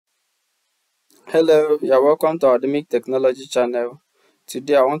Hello, you're welcome to our Academic Technology channel.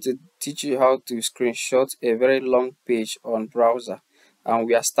 Today I want to teach you how to screenshot a very long page on browser, and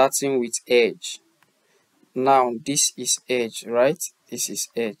we are starting with Edge. Now this is Edge, right? This is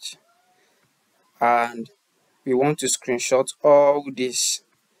Edge, and we want to screenshot all this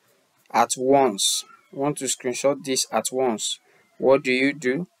at once. We want to screenshot this at once. What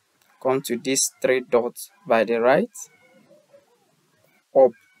do? Come to this three dots by the right,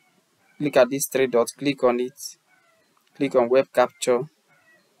 up. Look at this three dots, click on it, click on web capture.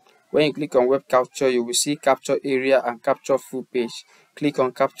 When you click on web capture, you will see capture area and capture full page. Click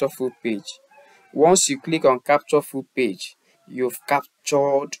on capture full page. Once you click on capture full page, you've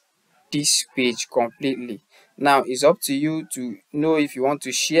captured this page completely. Now it's up to you to know if you want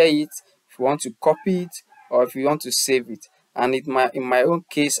to share it, if you want to copy it, or if you want to save it. And in my own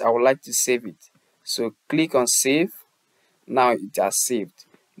case, I would like to save it. So click on save. Now it has saved.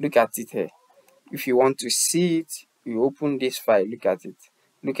 Look at it here. If you want to see it, you open this file. Look at it.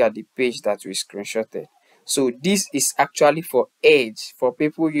 Look at the page that we screenshotted. So this is actually for Edge, for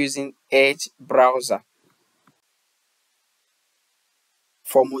people using Edge browser.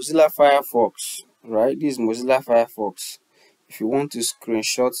 For Mozilla Firefox, right? This is Mozilla Firefox. If you want to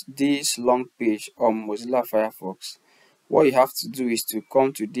screenshot this long page on Mozilla Firefox, what you have to do is to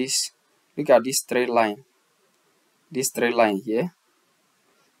come to this. Look at this three line. This three line here.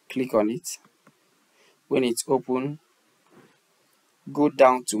 Click on it. When it's open, go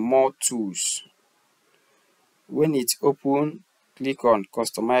down to more tools. When it's open, click on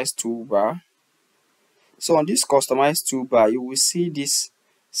customize toolbar. So on this customize toolbar, you will see this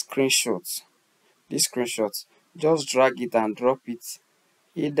screenshot. This screenshot, just drag it and drop it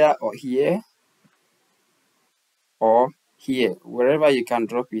either or here or here, wherever you can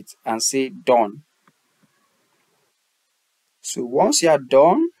drop it, and say done. So once you are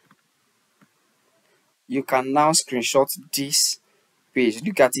done, you can now screenshot this page.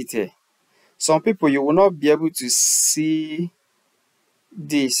 Look at it here. Some people, you will not be able to see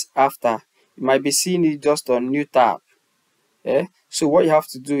this after. You might be seeing it just on new tab. So what you have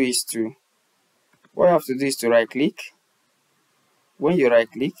to do is to right click. When you right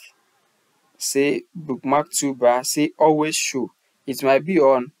click, say bookmark toolbar, say always show. It might be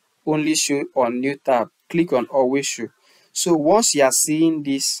on only show on new tab. Click on always show. So once you are seeing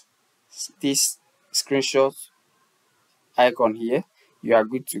this screenshot icon here, you are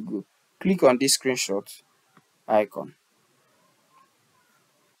good to go. Click on this screenshot icon.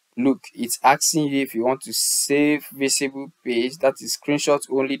 Look, it's asking you if you want to save visible page, that is screenshot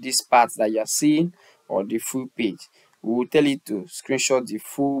only this part that you are seeing, or the full page. We will tell it to screenshot the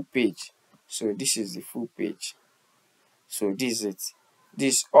full page. So this is the full page. So this is it.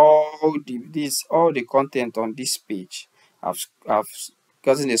 This all the content on this page. I've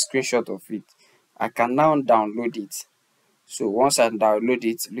gotten a screenshot of it. I can now download it. So once I download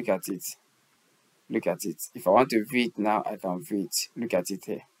it, look at it. Look at it. If I want to view it now, I can view it. Look at it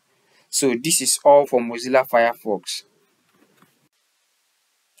here. So this is all for Mozilla Firefox.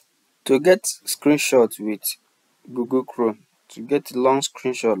 To get screenshots with Google Chrome, to get a long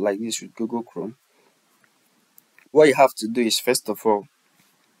screenshot like this with Google Chrome, what you have to do is, first of all,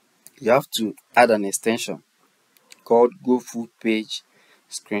 you have to add an extension called Go Full Page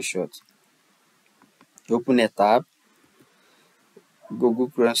Screenshot. Open a tab, Google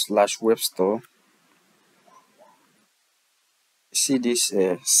Chrome/Web Store. See this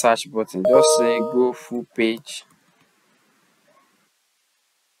search button, just say Go Full Page,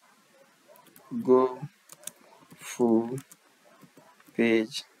 Go Full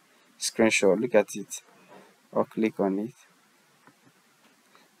Page Screenshot. Look at it, or click on it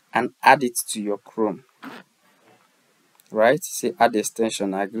and add it to your Chrome. Right? Say add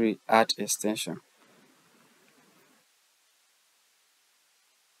extension, agree, add extension.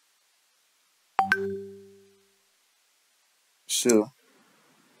 So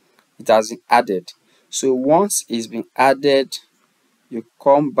it has been added. So once it's been added, you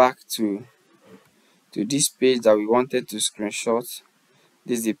come back to this page that we wanted to screenshot.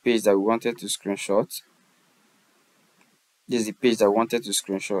 This is the page that we wanted to screenshot. This is the page that we wanted to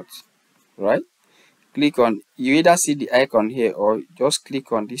screenshot. Right? Click on, you either see the icon here or just click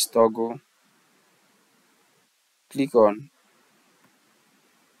on this toggle. Click on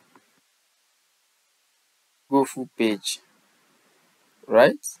Go Full Page.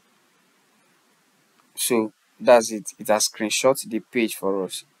 Right? So that's it. It has screenshot the page for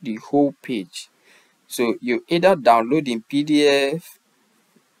us, the whole page. So you either download in PDF,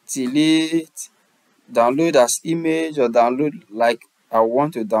 delete, download as image, or download like I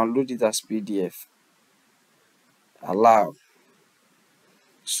want to download it as PDF. Allow.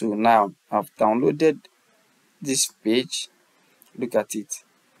 So now I've downloaded this page. Look at it.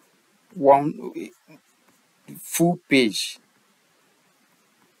 One full page.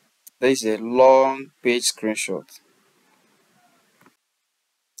 There is a long page screenshot.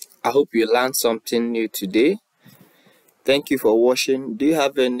 I hope you learned something new today. Thank you for watching. Do you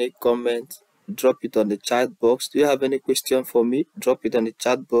have any comment? Drop it on the chat box. Do you have any question for me? Drop it on the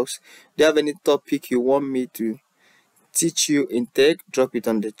chat box. Do you have any topic you want me to teach you in tech? Drop it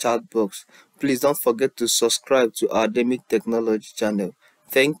on the chat box. Please don't forget to subscribe to our Demic Technology channel.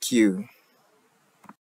 Thank you.